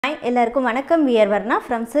Hi, எல்லாருக்கும் வணக்கம். We are Varnaa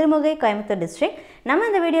from Sirumugai, Coimbatore district. நம்ம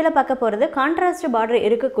இந்த வீடியோல பார்க்க போறது கான்ட்ராஸ்ட் பார்டர்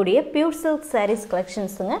இருக்கக்கூடிய pure silk sarees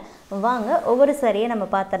collectionsங்க. வாங்க ஒவ்வொரு சாரியை நம்ம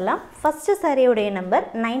பார்த்தறலாம். ஃபர்ஸ்ட் சாரியோட நம்பர்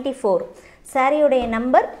 94. சாரியோட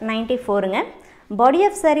நம்பர் 94ங்க. Body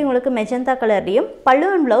of saree உங்களுக்கு மெஜந்தா கலர்லயும், பல்லு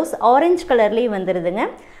and blouse orange கலர்லயும் வந்திருதுங்க.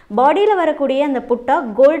 பாடியில வரக்கூடிய அந்த புட்டா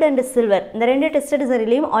gold and silver இந்த ரெண்டு டெஸ்டட்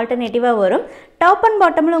சரிலயும் ஆல்டர்னேட்டிவா வரும். டாப் அண்ட்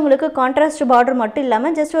பாட்டம்ல உங்களுக்கு கான்ட்ராஸ்ட் பார்டர் மட்டும்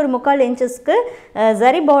இல்லாம ஜஸ்ட் ஒரு 1/4 இன்ச்சஸ்க்கு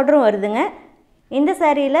சரி பார்டரும் வருதுங்க. இந்த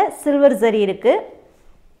சாரியில சில்வர் சரி இருக்கு.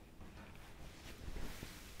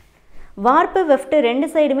 வார்ப்பு வெஃப்ட் ரெண்டு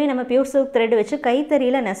சைடுமே நம்ம பியூர் சில்க் த்ரெட் வச்சு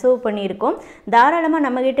கைத்தறியில நெசவு பண்ணியிருக்கோம். தாராளமா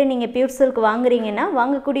நம்ம கிட்ட நீங்க பியூர் சில்க் வாங்குறீங்கன்னா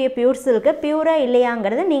வாங்கக்கூடிய பியூர் சில்க் பியூரா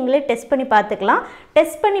இல்லையாங்கறத நீங்களே டெஸ்ட் பண்ணி பார்த்துக்கலாம்.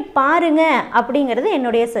 டெஸ்ட் பண்ணி பாருங்க அப்படிங்கிறது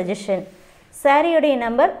என்னுடைய சஜஷன். சாரியோட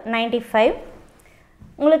நம்பர் 95.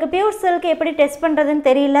 உங்களுக்கு பியூர் சில்க் எப்படி டெஸ்ட் பண்ணுறதுன்னு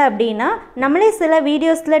தெரியல அப்படின்னா நம்மளே சில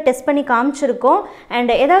வீடியோஸில் டெஸ்ட் பண்ணி காமிச்சிருக்கோம்.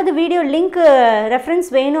 அண்ட் ஏதாவது வீடியோ லிங்க் ரெஃபரன்ஸ்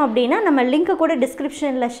வேணும் அப்படின்னா நம்ம லிங்க்கை கூட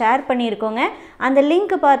டிஸ்கிரிப்ஷனில் ஷேர் பண்ணியிருக்கோங்க. அந்த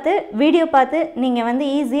லிங்க் பார்த்து வீடியோ பார்த்து நீங்கள்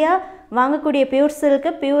ஈஸியாக வாங்கக்கூடிய பியூர்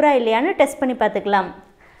சில்க்கு பியூரா இல்லையான்னு டெஸ்ட் பண்ணி பார்த்துக்கலாம்.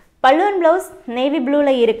 பல்லு அண்ட் ப்ளவுஸ் நேவி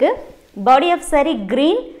ப்ளூவில் இருக்குது. Body of sorry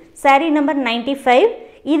green. Sorry number 95.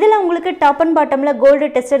 இதில் உங்களுக்கு டாப் அண்ட் பாட்டமில் கோல்டு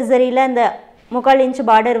டெஸ்டட் சரியில் அந்த 1/4 இன்ச்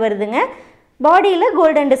பார்டர் வருதுங்க. பாடியில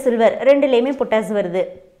கோல்ட் அண்ட் சில்வர் ரெண்டுலயுமே புட்டாஸ் வருது.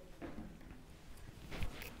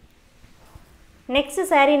 Next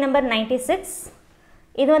sorry number 96.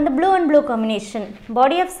 இது blue and blue combination.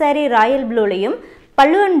 Body of sorry Royal ப்ளூலையும்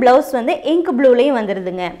பல்லு அண்ட் பிளவுஸ் இங்க் ப்ளூலையும்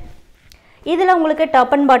வந்துருதுங்க. இதில் உங்களுக்கு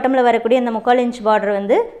டாப் அண்ட் பாட்டமில் வரக்கூடிய அந்த 1/4 இன்ச்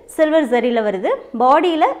பார்டர் சில்வர் சரியில் வருது.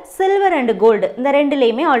 பாடியில் சில்வர் அண்ட் கோல்டு இந்த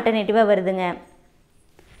ரெண்டுலேயுமே ஆல்டர்னேட்டிவாக வருதுங்க.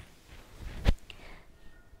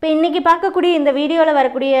 இப்போ இன்றைக்கி பார்க்கக்கூடிய இந்த வீடியோவில்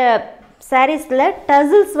வரக்கூடிய சாரீஸில்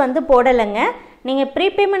டசில்ஸ் போடலைங்க. நீங்கள்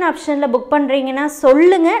ப்ரீபேமெண்ட் ஆப்ஷனில் புக் பண்ணுறீங்கன்னா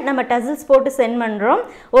சொல்லுங்கள், நம்ம டசில்ஸ் போட்டு சென்ட் பண்ணுறோம்.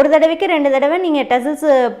 ஒரு தடவைக்கு 2 தடவை நீங்கள் டசில்ஸ்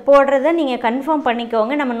போடுறத நீங்கள் கன்ஃபார்ம்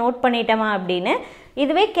பண்ணிக்கோங்க, நம்ம நோட் பண்ணிட்டோமா அப்படின்னு.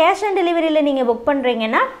 இதுவே கேஷ் ஆன் டெலிவரியில் நீங்கள் புக்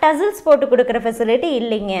பண்ணுறீங்கன்னா டசில்ஸ் போட்டு கொடுக்குற ஃபெசிலிட்டி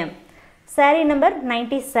இல்லைங்க. சாரீ நம்பர்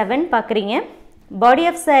 97 பார்க்குறீங்க. Body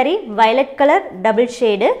of sari violet colour double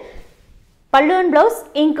shade. பல்லு and blouse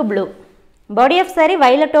ink blue. Body of sorry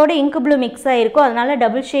வயலட்டோட ink blue mix ஆகிருக்கும், அதனால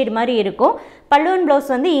டபுள் ஷேட் மாதிரி இருக்கும். பல்லு அண்ட் ப்ளவுஸ்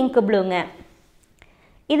இங்க் ப்ளூங்க.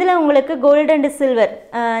 இதில் உங்களுக்கு கோல்டு அண்ட் சில்வர்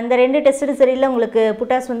இந்த ரெண்டு டெஸ்டட் சரியில் உங்களுக்கு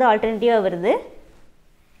புட்டாஸ் ஆல்டர்னேட்டிவாக வருது.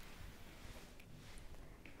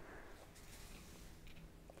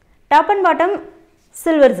 டாப் அண்ட் பாட்டம்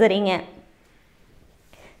சில்வர் சரிங்க.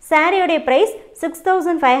 சாரியோடைய price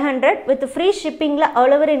 6500 with free ஷிப்பிங்கில்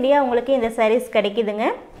all over India உங்களுக்கு இந்த சாரீஸ் கிடைக்குதுங்க.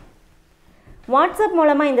 வாட்ஸ்அப்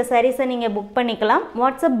மூலமாக இந்த சாரீஸை நீங்கள் புக் பண்ணிக்கலாம்.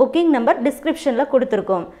 வாட்ஸ்அப் புக்கிங் நம்பர் டிஸ்கிரிப்ஷனில்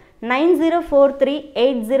கொடுத்துருக்கோம்.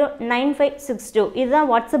 9043809562 இதுதான்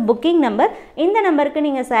வாட்ஸ்அப் புக்கிங் நம்பர். இந்த நம்பருக்கு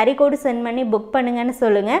நீங்கள் சாரீ கோடு சென்ட் பண்ணி புக் பண்ணுங்கன்னு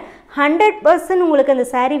சொல்லுங்கள். 100% உங்களுக்கு அந்த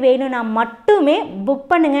சாரீ வேணும்னா மட்டுமே புக்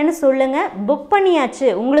பண்ணுங்கன்னு சொல்லுங்கள். புக் பண்ணியாச்சு,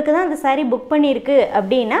 உங்களுக்கு தான் அந்த சாரீ புக் பண்ணியிருக்கு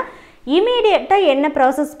அப்படின்னா இமீடியட்டாக என்ன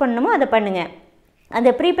ப்ராசஸ் பண்ணணுமோ அதை பண்ணுங்கள். அந்த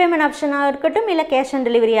ப்ரீபேமெண்ட் ஆப்ஷனாக இருக்கட்டும் இல்லை கேஷ் ஆன்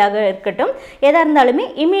டெலிவரியாக இருக்கட்டும், எதாக இருந்தாலுமே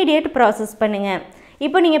இமீடியட் ப்ராசஸ் பண்ணுங்கள்.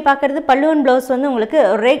 இப்போ நீங்கள் பார்க்குறது பல்லு அண்ட் ப்ளவுஸ் உங்களுக்கு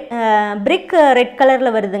பிரிக் ரெட்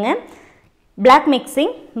கலரில் வருதுங்க. Black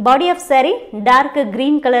mixing. Body of sorry dark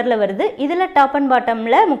green கலரில் வருது. இதில் டாப் அண்ட்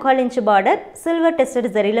பாட்டமில் 1/4 இன்ச் பார்டர் சில்வர் டெஸ்டட்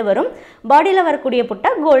சரியில் வரும். பாடியில் வரக்கூடிய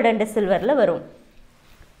புட்டா கோல்டு அண்ட் சில்வரில் வரும்.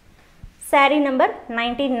 Sorry number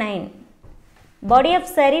 99. Body of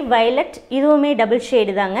sorry violet, இதுவுமே டபுள்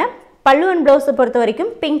ஷேடு தாங்க. பல்லு அண்ட் ப்ளவுஸை பொறுத்த வரைக்கும்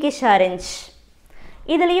பிங்கிஷ் ஆரஞ்ச்.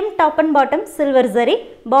 இதுலேயும் டாப் அண்ட் பாட்டம் சில்வர் சரி.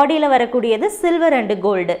 பாடியில் வரக்கூடியது silver and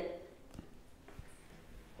gold.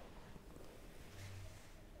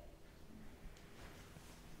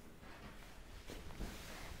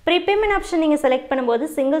 Prepayment option நீங்கள் செலக்ட் பண்ணும்போது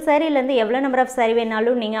சிங்கிள் சாரிலேருந்து எவ்வளோ நம்பர் ஆஃப் சாரி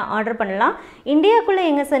வேணாலும் நீங்கள் ஆர்டர் பண்ணலாம். இந்தியாவுக்குள்ளே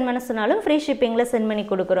எங்கே சென்ட் பண்ண சொன்னாலும் ஃப்ரீ ஷிப்பிங்கில் சென்ட் பண்ணி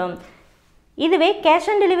கொடுக்குறோம். இதுவே கேஷ்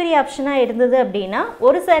ஆன் டெலிவரி ஆப்ஷனாக இருந்தது அப்படின்னா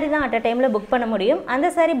ஒரு சாரி தான் அட் அ டைமில் புக் பண்ண முடியும். அந்த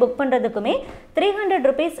sorry book பண்ணுறதுக்குமே 300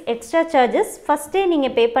 rupees extra charges ஃபஸ்ட்டே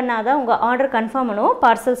நீங்கள் பே பண்ணாதான் உங்கள் ஆர்டர் கன்ஃபார்ம் பண்ணுவோம்,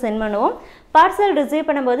 பார்சல் சென்ட் பண்ணுவோம். பார்சல் ரிசீவ்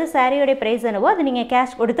பண்ணும்போது சாரியோடைய ப்ரைஸ் என்னவோ அது நீங்கள்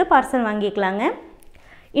கேஷ் கொடுத்து பார்சல் வாங்கிக்கலாங்க.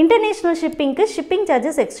 இன்டர்நேஷ்னல் ஷிப்பிங்க்கு ஷிப்பிங்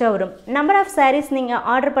சார்ஜஸ் எக்ஸ்ட்ரா வரும். நம்பர் ஆஃப் சாரீஸ் நீங்கள்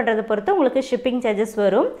ஆர்டர் பண்ணுறதை பொறுத்து உங்களுக்கு ஷிப்பிங் சார்ஜஸ்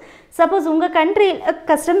வரும். சப்போஸ் உங்கள் கண்ட்ரியில்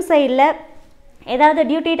கஸ்டம் சைடில் ஏதாவது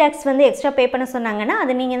டியூட்டி டேக்ஸ் எக்ஸ்ட்ரா பே பண்ண சொன்னாங்கன்னா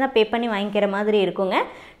அதை நீங்கள் தான் பே பண்ணி வாங்கிக்கிற மாதிரி இருக்குங்க.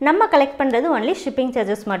 நம்ம கலெக்ட் பண்ணுறது ஒன்லி ஷிப்பிங்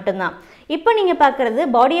சார்ஜஸ் மட்டும்தான். இப்போ நீங்கள் பார்க்குறது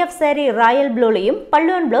பாடி ஆஃப் சாரி ராயல் ப்ளூலையும்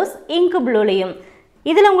பல்லு அண்ட் ப்ளவுஸ் இங்க் ப்ளூலையும்.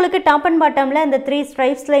 இதில் உங்களுக்கு டாப் அண்ட் பாட்டமில் அந்த 3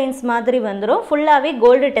 ஸ்ட்ரைப்ஸ் லைன்ஸ் மாதிரி வந்துடும். ஃபுல்லாகவே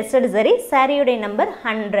கோல்டு டெஸ்டட் சரி. சாரியோடைய number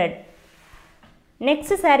 100.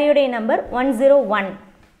 Next சாரியோடைய number 101.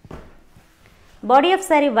 Body of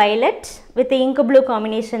sorry violet with ink blue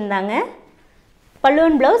combination தாங்க. பல்லு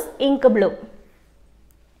and blouse ink blue.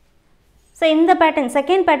 So இந்த பேட்டர்ன்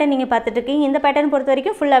செகண்ட் பேட்டர்ன் நீங்கள் பார்த்துட்டு இருக்கீங்க. இந்த பேட்டர்ன் பொறுத்த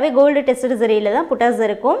வரைக்கும் ஃபுல்லாகவே கோல்டு டெஸ்டட் சரியில் தான் புட்டாஸ்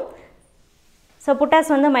இருக்கும். ஸோ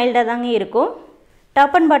புட்டாஸ் வந்து மைல்டாக தாங்க இருக்கும்.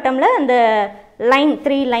 டாப் அண்ட் பாட்டமில் அந்த லைன்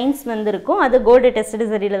 3 லைன்ஸ் வந்து இருக்கும். அது கோல்டு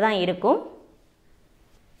டெஸ்டட் சரியில் தான் இருக்கும்.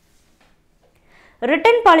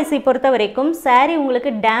 ரிட்டர்ன் பாலிசி பொறுத்த வரைக்கும் சாரீ உங்களுக்கு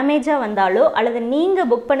டேமேஜாக வந்தாலோ அல்லது நீங்கள்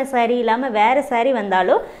புக் பண்ண சாரீ இல்லாமல் வேறு சாரீ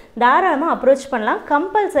வந்தாலோ தாராளமாக அப்ரோச் பண்ணலாம்.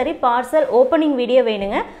 கம்பல்சரி பார்சல் ஓப்பனிங் வீடியோ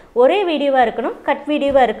வேணுங்க. ஒரே வீடியோவாக இருக்கணும், கட்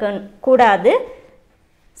வீடியோவாக இருக்க கூடாது.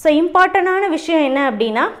 ஸோ இம்பார்ட்டண்டான விஷயம் என்ன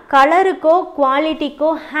அப்படின்னா, கலருக்கோ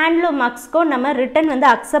குவாலிட்டிக்கோ ஹேண்ட்லூம் மார்க்ஸ்க்கோ நம்ம ரிட்டன் வந்து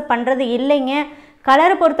அக்செப்ட் பண்ணுறது இல்லைங்க.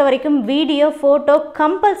 கலரை பொறுத்த வரைக்கும் வீடியோ ஃபோட்டோ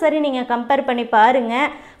கம்பல்சரி நீங்கள் கம்பேர் பண்ணி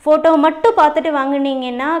பாருங்கள். ஃபோட்டோ மட்டும் பார்த்துட்டு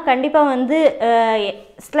வாங்கினீங்கன்னா கண்டிப்பாக வந்து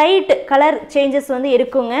ஸ்லைட் கலர் சேஞ்சஸ் வந்து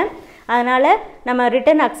இருக்குங்க. அதனால் நம்ம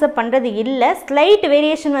ரிட்டன் அக்செப்ட் பண்ணுறது இல்லை. ஸ்லைட்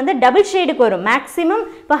வேரியேஷன் வந்து டபுள் ஷேடுக்கு வரும். மேக்ஸிமம்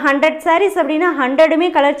இப்போ 100 சாரீஸ் அப்படின்னா 100மே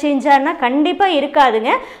கலர் சேஞ்ச் ஆனால் கண்டிப்பாக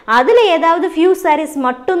இருக்காதுங்க. அதில் ஏதாவது ஃபியூ சாரீஸ்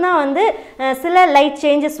மட்டும்தான் வந்து சில லைட்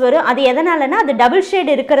சேஞ்சஸ் வரும். அது எதனாலனா அது டபுள்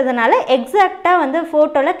ஷேடு இருக்கிறதுனால எக்ஸாக்டாக வந்து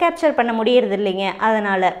ஃபோட்டோவில் கேப்சர் பண்ண முடியறது இல்லைங்க.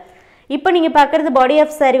 அதனால் இப்போ நீங்கள் பார்க்குறது பாடி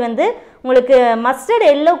ஆஃப் சாரீ வந்து உங்களுக்கு மஸ்டர்ட்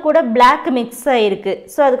எல்லோ கூட பிளாக் மிக்ஸ் ஆகிருக்கு.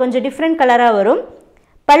 ஸோ அது கொஞ்சம் டிஃப்ரெண்ட் கலராக வரும்.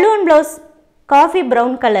 பல்லு and blouse coffee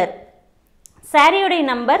brown colour. சாரியோடைய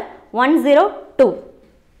number 102.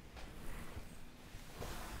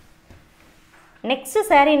 Next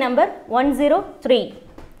sari number 103.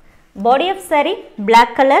 Body of sari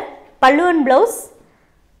black colour, பல்லு and blouse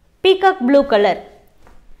peacock blue colour.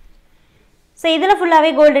 So இதில்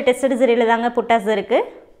ஃபுல்லாகவே கோல்டு டெஸ்டட் சரியில் தாங்க புட்டாஸ் இருக்குது.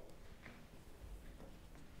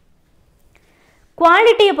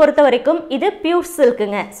 குவாலிட்டியை பொறுத்த வரைக்கும் இது பியூர்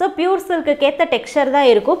சில்க்குங்க. ஸோ பியூர் சில்க்குக்கு ஏற்ற டெக்ஸ்சர் தான்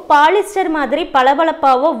இருக்கும். பாலிஸ்டர் மாதிரி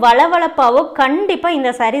பளபளப்பாவோ வளவளப்பாவோ கண்டிப்பாக இந்த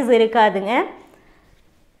சாரீஸ் இருக்காதுங்க.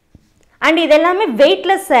 அண்ட் இதெல்லாமே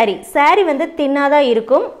வெயிட்லெஸ் சாரீ. சாரீ வந்து தின்னாதான்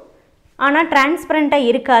இருக்கும், ஆனால் டிரான்ஸ்பரண்ட்டாக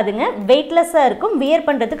இருக்காதுங்க. வெயிட்லெஸ்ஸாக இருக்கும், வியர்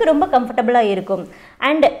பண்ணுறதுக்கு ரொம்ப கம்ஃபர்டபுளாக இருக்கும்.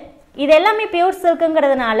 அண்ட் இது எல்லாமே பியூர்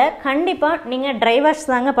சில்க்குங்கிறதுனால கண்டிப்பாக நீங்கள் ட்ரை வாஷ்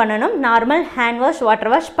தாங்க பண்ணணும். Normal hand wash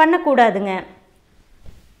water wash பண்ணக்கூடாதுங்க.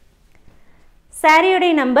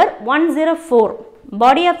 சாரியோடைய number 104.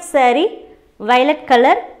 Body of sari violet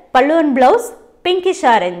colour, பல்லு and blouse pinkish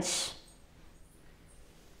orange.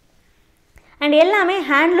 And எல்லாமே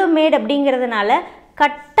ஹேண்ட்லூம் மேட் அப்படிங்கிறதுனால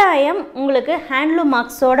கட்டாயம் உங்களுக்கு ஹேண்ட்லூம்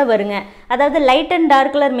மார்க்ஸோடு வருங்க. அதாவது light and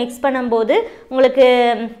dark colour mix பண்ணும்போது உங்களுக்கு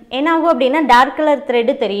என்ன ஆகும் அப்படின்னா டார்க் கலர்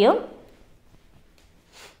த்ரெட்டு தெரியும்.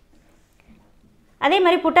 அதே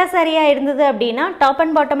மாதிரி புட்டா சாரியாக இருந்தது அப்படின்னா டாப்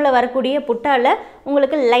அண்ட் பாட்டமில் வரக்கூடிய புட்டாவில்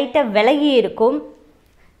உங்களுக்கு லைட்டாக விலகி இருக்கும்.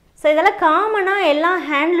 ஸோ இதெல்லாம் காமனாக எல்லா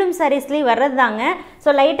ஹேண்ட்லூம் சாரீஸ்லேயும் வர்றது தாங்க. ஸோ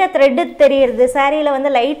லைட்டாக த்ரெட்டு தெரியுறது, சாரியில்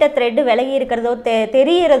வந்து லைட்டாக த்ரெட்டு விலகி இருக்கிறதோ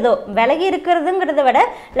தெரிகிறதோ, விலகி இருக்கிறதுங்கிறத விட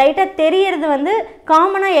லைட்டாக தெரியறது வந்து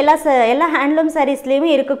காமனாக எல்லா ஹேண்ட்லூம்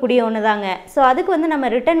சாரீஸ்லேயுமே இருக்கக்கூடிய ஒன்று தாங்க. ஸோ அதுக்கு வந்து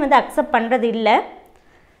நம்ம ரிட்டன் வந்து அக்செப்ட் பண்ணுறது இல்லை.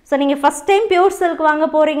 ஸோ நீங்கள் ஃபஸ்ட் டைம் பியூர் சில்க் வாங்க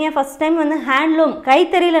போகிறீங்க, ஃபஸ்ட் டைம் வந்து ஹேண்ட்லூம்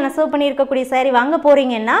கைத்தறியில் நெசவு பண்ணியிருக்கக்கூடிய சாரீ வாங்க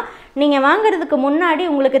போகிறீங்கன்னா நீங்கள் வாங்குறதுக்கு முன்னாடி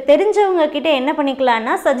உங்களுக்கு தெரிஞ்சவங்க கிட்ட என்ன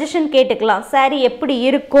பண்ணிக்கலாம்னா சஜஷன் கேட்டுக்கலாம். சாரீ எப்படி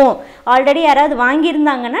இருக்கும், ஆல்ரெடி யாராவது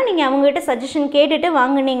வாங்கியிருந்தாங்கன்னா நீங்கள் அவங்ககிட்ட சஜஷன் கேட்டுட்டு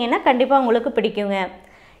வாங்கினீங்கன்னா கண்டிப்பாக உங்களுக்கு பிடிக்குங்க.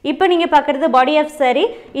 இப்போ நீங்கள் பார்க்குறது பாடி ஆஃப் சாரீ.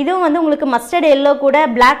 இதுவும் வந்து உங்களுக்கு மஸ்டர்ட் எல்லோ கூட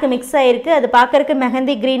பிளாக் மிக்ஸ் ஆகிருக்கு. அது பார்க்குறக்கு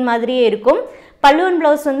மெஹந்தி க்ரீன் மாதிரியே இருக்கும். பல்லு அண்ட்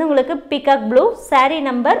ப்ளவுஸ் வந்து உங்களுக்கு peacock blue. Sari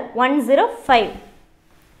number 105.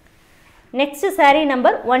 Next sari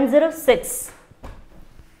number 106.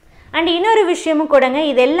 And இன்னொரு விஷயமும் கூடங்க,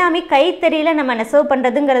 இது எல்லாமே கைத்தறியில் நம்ம நெசவு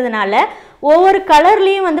பண்ணுறதுங்கிறதுனால ஒவ்வொரு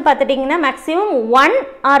கலர்லேயும் வந்து பார்த்துட்டிங்கன்னா மேக்ஸிமம் 1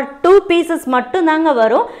 or 2 பீசஸ் மட்டும்தாங்க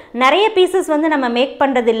வரும். நிறைய பீசஸ் வந்து நம்ம மேக்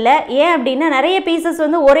பண்ணுறதில்ல. ஏன் அப்படின்னா நிறைய பீசஸ்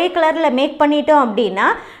வந்து ஒரே கலரில் மேக் பண்ணிட்டோம் அப்படின்னா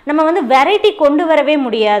நம்ம வந்து வெரைட்டி கொண்டு வரவே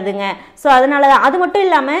முடியாதுங்க. ஸோ அதனால தான். அது மட்டும்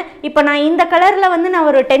இல்லாமல் இப்போ நான் இந்த கலரில் வந்து நான்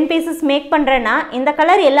ஒரு 10 பீசஸ் மேக் பண்ணுறேன்னா இந்த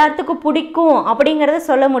கலர் எல்லாத்துக்கும் பிடிக்கும் அப்படிங்கிறத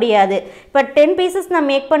சொல்ல முடியாது. இப்போ 10 பீசஸ் நான்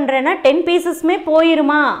மேக் பண்ணுறேன்னா 10 பீசஸ்மே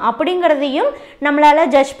போயிருமா அப்படிங்கிறதையும்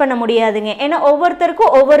நம்மளால் ஜட்ஜ் பண்ண முடியாதுங்க. ஏன்னா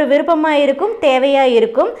ஒவ்வொருத்தருக்கும் ஒவ்வொரு விருப்பமாக இருக்கும், தேவையாக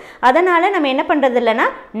இருக்கும். அதனால் நம்ம என்ன பண்ணுறது இல்லைன்னா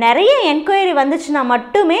நிறைய என்கொயரி வந்துச்சுன்னா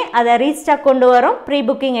மட்டுமே அதை ரீஸ்டாக் கொண்டு வரோம், ப்ரீ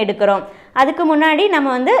புக்கிங் எடுக்கிறோம். அதுக்கு முன்னாடி நம்ம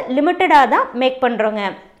வந்து லிமிட்டடாக தான் மேக் பண்ணுறோங்க.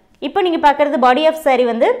 இப்போ நீங்கள் பார்க்குறது பாடி ஆஃப் சாரீ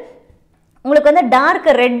வந்து உங்களுக்கு வந்து dark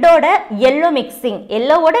ரெட்டோட yellow mixing,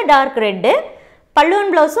 எல்லோவோட dark red. பல்லு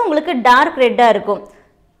அண்ட் ப்ளவுஸும் உங்களுக்கு டார்க் ரெட்டாக இருக்கும்.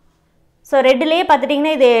 ஸோ ரெட்டிலேயே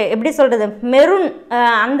பார்த்துட்டிங்கன்னா இது எப்படி சொல்கிறது, மெரூன்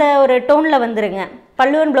அந்த ஒரு டோனில் வந்துருங்க.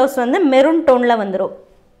 பல்லு அண்ட் ப்ளவுஸ் வந்து மெரூன் டோனில் வந்துடும்.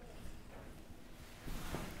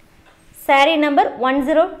 சாரீ நம்பர்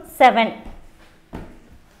 107.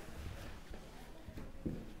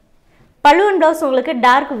 பல்லு அண்ட் ப்ளவுஸ் உங்களுக்கு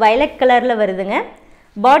டார்க் வயலட் கலரில் வருதுங்க.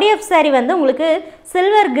 பாடி ஆஃப் saree வந்து உங்களுக்கு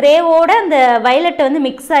சில்வர் கிரேவோட அந்த வயலட் வந்து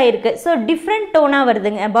மிக்ஸ் ஆகிருக்கு. ஸோ டிஃப்ரெண்ட் டோனாக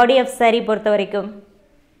வருதுங்க பாடி ஆஃப் saree பொறுத்த வரைக்கும்.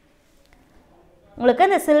 உங்களுக்கு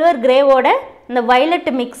அந்த சில்வர் கிரேவோட இந்த வயலட்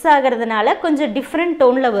மிக்ஸ் ஆகிறதுனால கொஞ்சம் டிஃப்ரெண்ட்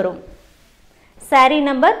டோனில் வரும். saree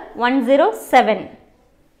number 107.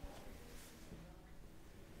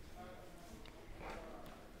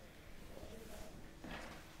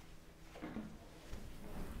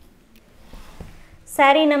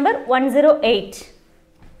 saree number 108.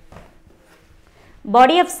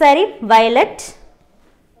 Body of saree violet.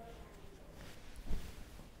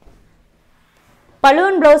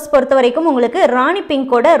 Balloon blouse பொறுத்த வரைக்கும் உங்களுக்கு ராணி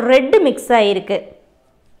பிங்கோட ரெட் மிக்ஸ் ஆகிருக்கு.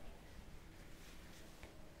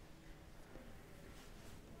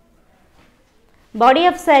 பாடி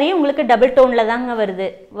ஆஃப் saree உங்களுக்கு டபுள் டோனில் தாங்க வருது.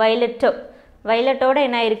 வயலட்டோட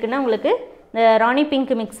என்ன இருக்குன்னா உங்களுக்கு இந்த ராணி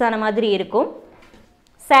பிங்க் மிக்ஸ் ஆன மாதிரி இருக்கும்.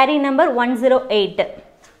 saree number 108.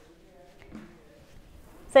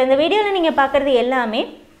 ஸோ இந்த வீடியோவில் நீங்கள் பார்க்குறது எல்லாமே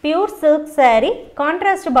pure silk saree,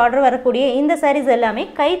 contrast border வரக்கூடிய இந்த sarees எல்லாமே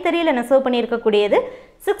கைத்தறியில் நெசவு பண்ணியிருக்கக்கூடியது.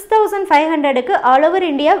 6500க்கு ஆல் ஓவர்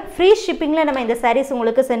இந்தியா ஃப்ரீ ஷிப்பிங்கில் நம்ம இந்த sarees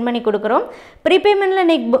உங்களுக்கு சென்ட் பண்ணி கொடுக்குறோம். ப்ரீபேமெண்ட்டில்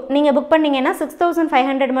நீங்கள் புக் பண்ணிங்கன்னா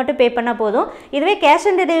 6500 மட்டும் பே பண்ணால் போதும். இதுவே கேஷ்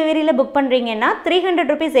ஆன் டெலிவரியில் புக் பண்ணுறீங்கன்னா 300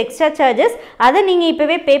 rupees எக்ஸ்ட்ரா சார்ஜஸ், அதை நீங்கள்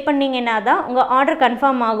இப்போவே பே பண்ணிங்கன்னா தான் உங்கள் ஆர்டர்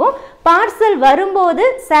கன்ஃபார்ம் ஆகும். பார்சல் வரும்போது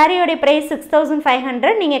சாரியோடைய ப்ரைஸ்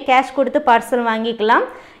 6500, நீங்கள் கேஷ் கொடுத்து பார்சல் வாங்கிக்கலாம்.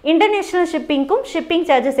 இன்டர்நேஷ்னல் ஷிப்பிங்க்கும் ஷிப்பிங்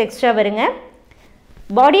சார்ஜஸ் எக்ஸ்ட்ரா வருங்க.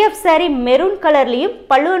 பாடி ஆஃப் saree மெரூன் கலர்லேயும்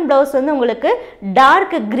பல்லுவன் ப்ளவுஸ் வந்து உங்களுக்கு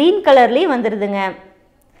டார்க் க்ரீன் கலர்லேயும் வந்துடுதுங்க.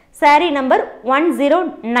 saree number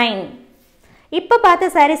 109. இப்போ பார்த்த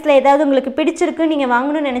சாரீஸில் ஏதாவது உங்களுக்கு பிடிச்சிருக்கு நீங்கள்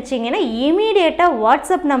வாங்கணும்னு நினச்சிங்கன்னா இமீடியட்டாக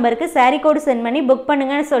வாட்ஸ்அப் நம்பருக்கு saree கோடு சென்ட் பண்ணி புக்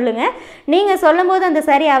பண்ணுங்கன்னு சொல்லுங்கள். நீங்கள் சொல்லும் போது அந்த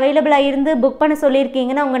saree அவைலபிளாக இருந்து புக் பண்ண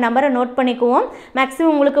சொல்லியிருக்கீங்கன்னா உங்கள் நம்பரை நோட் பண்ணிக்குவோம்.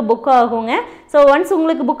 மேக்ஸிமம் உங்களுக்கு புக் ஆகுங்க. ஸோ ஒன்ஸ்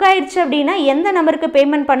உங்களுக்கு புக் ஆகிடுச்சு அப்படின்னா எந்த நம்பருக்கு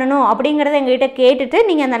பேமெண்ட் பண்ணணும் அப்படிங்கிறத எங்கள்கிட்ட கேட்டுட்டு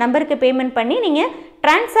நீங்கள் அந்த நம்பருக்கு பேமெண்ட் பண்ணி நீங்கள்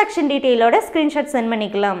டிரான்சாக்ஷன் டீட்டெயிலோட ஸ்க்ரீன்ஷாட் சென்ட்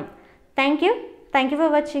பண்ணிக்கலாம். தேங்க்யூ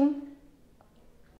ஃபார் வாட்சிங்.